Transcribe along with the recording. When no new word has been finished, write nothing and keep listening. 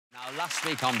Well, last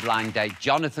week on Blind Date,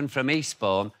 Jonathan from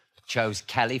Eastbourne chose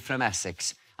Kelly from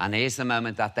Essex. And here's the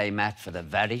moment that they met for the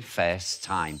very first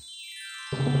time.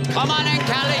 Come on in,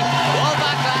 Kelly. All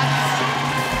back, lads.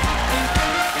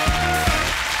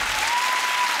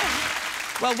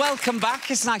 Well, welcome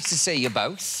back. It's nice to see you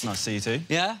both. Nice to see you too.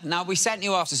 Yeah? Now, we sent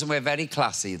you off to somewhere very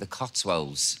classy, the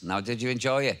Cotswolds. Now, did you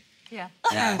enjoy it? Yeah.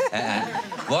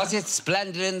 Was it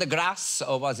splendid in the grass,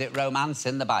 or was it romance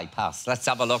in the bypass? Let's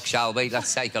have a look, shall we?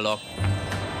 Let's take a look.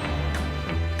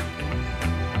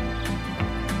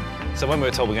 So when we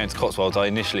were told we were going to Cotswolds, I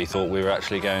initially thought we were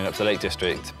actually going up to the Lake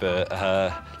District, but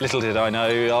little did I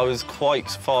know I was quite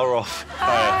far off.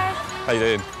 Hi. How you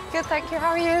doing? Good, thank you. How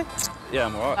are you? Yeah,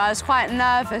 I'm all right. I was quite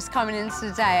nervous coming into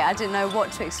the day. I didn't know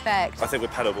what to expect. I think we're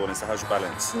paddleboarding, so how's your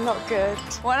balance? Not good.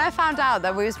 When I found out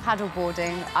that we was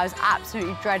paddleboarding, I was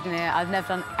absolutely dreading it. I've never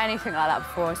done anything like that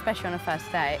before, especially on a first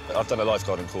date. I've done a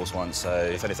lifeguarding course once, so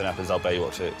if anything happens, I'll bail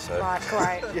watch it. So. Right,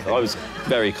 great. I was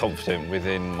very confident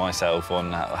within myself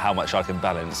on how much I can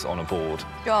balance on a board.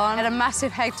 John had a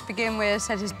massive head to begin with,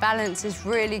 said his balance is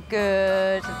really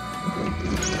good.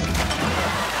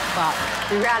 But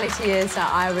the reality is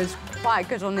that I was quite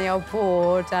good on the old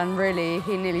board, and really,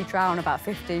 he nearly drowned about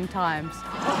 15 times.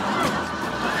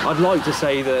 I'd like to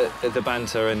say that the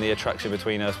banter and the attraction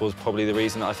between us was probably the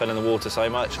reason that I fell in the water so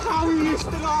much. How are you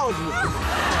still on?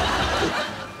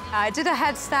 I did a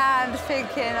headstand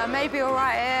thinking I may be all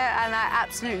right here, and I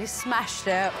absolutely smashed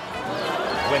it.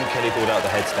 When Kelly pulled out the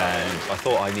headstand, I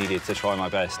thought I needed to try my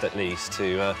best, at least,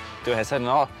 to do a headstand,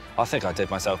 and I think I did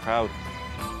myself proud.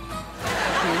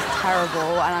 He was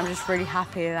terrible, and I'm just really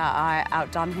happy that I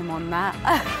outdone him on that.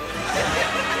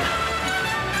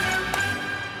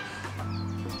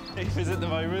 Is at the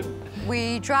moment?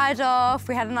 We dried off,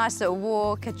 we had a nice little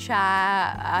walk, a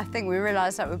chat. I think we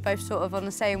realised that we're both sort of on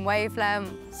the same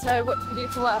wavelength. So what do you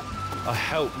do for work? I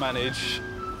help manage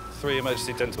 3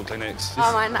 emergency dental clinics.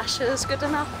 Are my gnashers good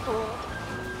enough, or...?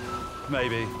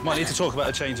 Maybe. Might need to talk about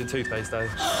a change in toothpaste, though.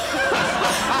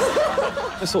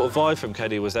 The sort of vibe from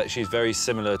Kelly was that she's very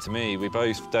similar to me. We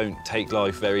both don't take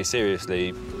life very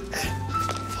seriously.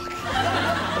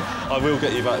 I will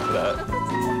get you back for that.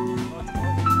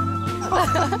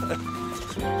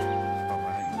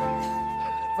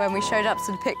 When we showed up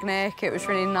to the picnic, it was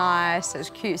really nice, it was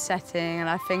a cute setting, and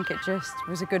I think it just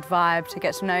was a good vibe to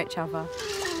get to know each other.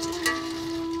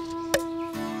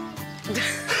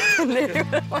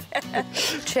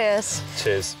 Cheers.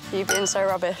 Cheers. You've been so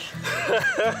rubbish.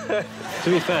 To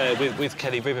be fair, with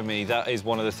Kelly with me, that is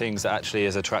one of the things that actually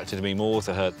has attracted me more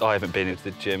to her. I haven't been into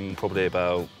the gym probably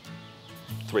about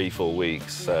 3-4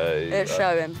 weeks, so... It's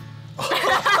showing.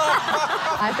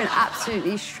 I've been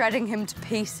absolutely shredding him to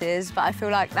pieces, but I feel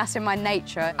like that's in my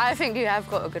nature. I think you have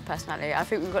got a good personality. I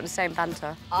think we've got the same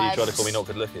banter. Are you trying to call me not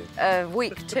good looking?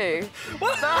 Week 2.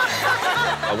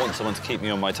 I want someone to keep me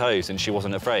on my toes, and she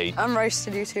wasn't afraid. I'm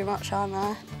roasting you too much, aren't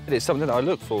I? It's something that I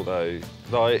look for, though.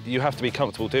 Like, you have to be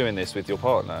comfortable doing this with your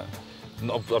partner.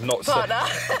 I'm not... Partner?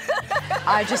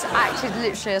 I just acted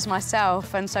literally as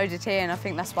myself, and so did he, and I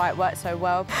think that's why it worked so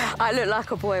well. I look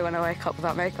like a boy when I wake up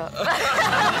without makeup.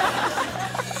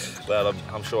 Well,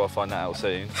 I'm sure I'll find that out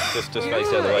soon. Just face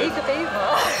the other way.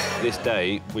 This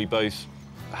date, we both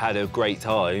had a great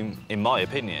time, in my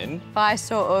opinion. If I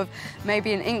sort of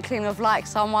maybe an inkling of like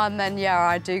someone, then yeah,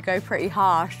 I do go pretty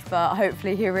harsh, but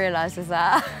hopefully he realises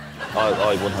that.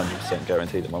 I 100%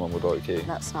 guarantee that my mum would like you.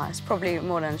 That's nice. Probably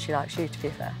more than she likes you, to be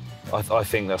fair. I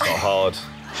think that's not hard.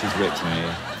 She's ripped me.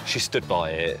 She stood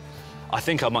by it. I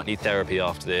think I might need therapy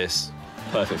after this.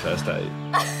 Perfect first date.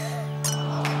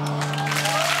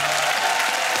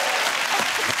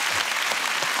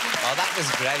 Oh, that was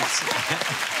great.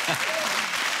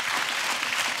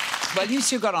 Well, you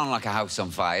two got on like a house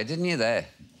on fire, didn't you, there?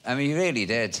 I mean, you really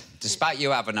did. Despite you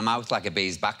having a mouth like a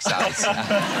bee's backside.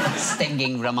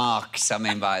 Stinging remarks, I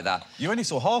mean by that. You only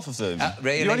saw half of them.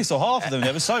 Really? You only saw half of them.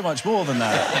 There was so much more than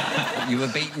that. You were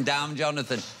beaten down,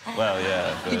 Jonathan. Well,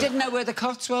 yeah. But... You didn't know where the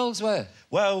Cotswolds were?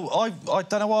 Well, I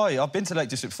don't know why. I've been to Lake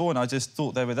District before and I just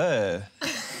thought they were there.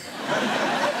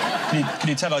 Can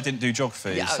you tell I didn't do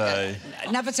geography, Yeah, so...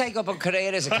 Never take up a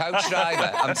career as a coach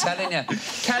driver, I'm telling you.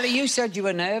 Kelly, you said you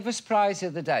were nervous prior to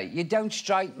the date. You don't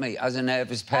strike me as a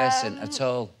nervous person at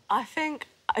all. I think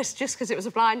it's just because it was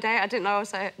a blind date. I didn't know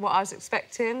what I was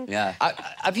expecting. Yeah.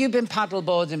 Have you been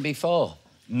paddleboarding before?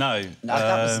 No. No,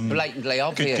 that was blatantly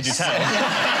obvious. Could you tell?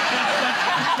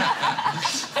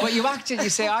 Well, you acted, you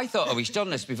see, I thought, oh, he's done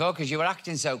this before, because you were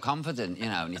acting so confident, you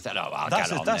know, and you thought, oh, I'll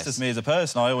get on this. That's just me as a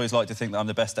person. I always like to think that I'm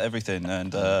the best at everything,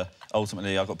 and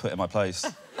ultimately I got put in my place.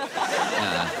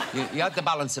 Yeah. You had the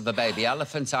balance of a baby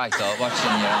elephant, I thought, watching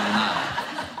you on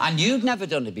that. And you'd never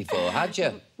done it before, had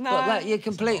you? No. But you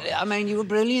completely... I mean, you were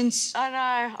brilliant. I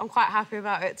know. I'm quite happy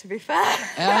about it, to be fair.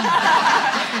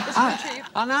 Yeah.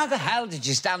 And how the hell did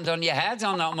you stand on your head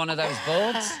on one of those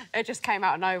boards? It just came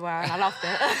out of nowhere and I loved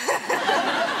it.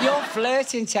 Your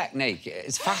flirting technique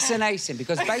is fascinating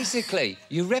because basically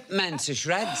you rip men to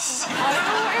shreds. I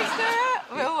always do it.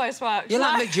 It always works. You're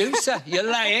like Medusa. You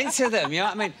lay into them, you know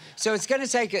what I mean? So it's going to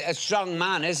take a strong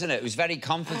man, isn't it, who's very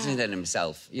confident in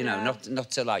himself, you know,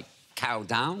 not to, like, cow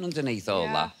down underneath all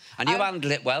that. And you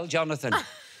handle it well, Jonathan.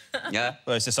 Yeah?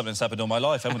 Well, it's just something that's happened all my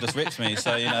life. Everyone just ripped me,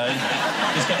 so, you know,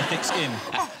 just get a thick skin.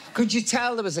 Could you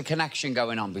tell there was a connection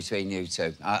going on between you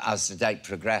two as the date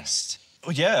progressed?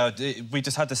 Well, yeah, we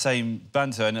just had the same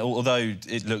banter, and although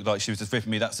it looked like she was just ripping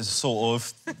me, that's just sort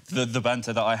of the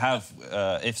banter that I have.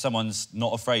 If someone's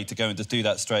not afraid to go and just do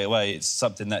that straight away, it's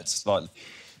something that's like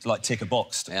tick a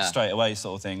box straight away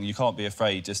sort of thing. You can't be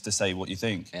afraid just to say what you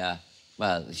think. Yeah.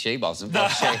 Well, she wasn't,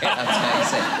 was she?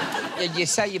 Let's face it. You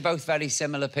say you're both very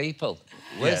similar people.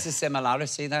 Where's the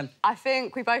similarity, then? I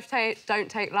think we both don't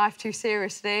take life too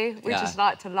seriously. We just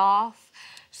like to laugh.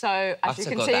 So, as you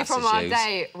can see from our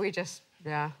date, we just...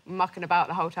 Yeah, mucking about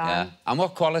the whole time. Yeah. And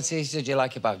what qualities did you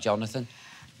like about Jonathan?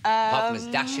 Apart from his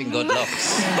dashing good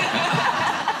looks.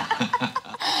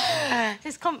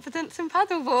 His confidence in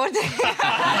paddleboarding.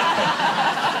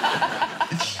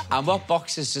 And what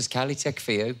boxes does Kelly tick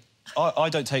for you? I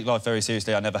don't take life very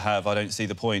seriously. I never have. I don't see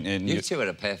the point in... You two are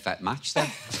a perfect match, then.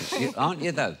 Aren't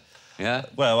you, though? Yeah?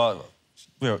 Well,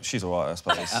 she's all right, I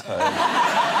suppose.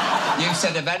 You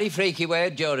said a very freaky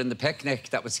word during the picnic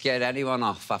that would scare anyone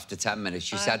off after 10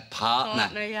 minutes. You said partner.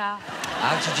 Partner, yeah.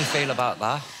 How did you feel about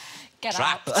that? Get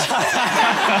Trapped. out.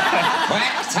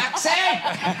 Quick, taxi!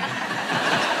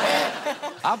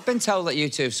 I've been told that you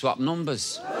two have swapped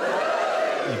numbers.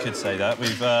 You could say that.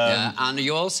 We've... Yeah, and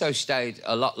you also stayed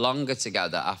a lot longer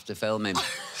together after filming.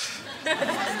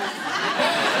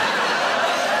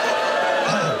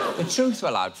 The truth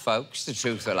will out, folks. The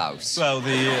truth will out. Well,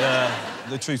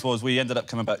 the truth was we ended up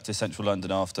coming back to central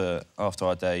London after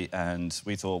our date, and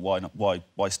we thought, why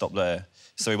stop there?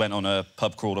 So we went on a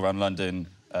pub crawl around London.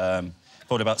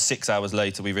 Probably about 6 hours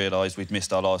later, we realised we'd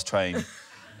missed our last train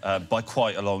by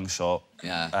quite a long shot.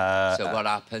 Yeah. So what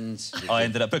happened? I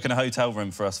ended up booking a hotel room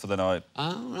for us for the night.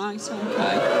 Oh, right,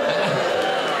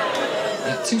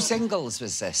 OK. 2 singles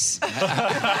was this.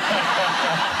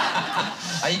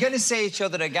 Are you going to see each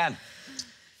other again?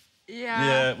 Yeah.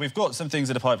 Yeah, we've got some things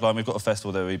in the pipeline. We've got a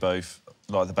festival that we both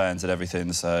like the bands and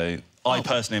everything, so I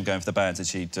personally am going for the bands and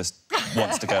she just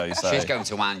wants to go, so... She's going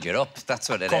to wind you up, that's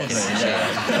what it is.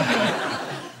 Yeah.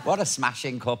 What a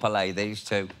smashing couple, eh, these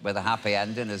two, with a happy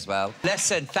ending as well.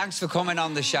 Listen, thanks for coming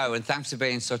on the show and thanks for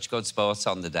being such good sports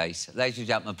on the date. Ladies and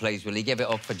gentlemen, please, will you give it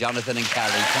up for Jonathan and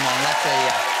Kelly? Come on, let's hear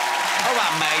you. Oh,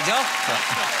 I'm made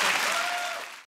up.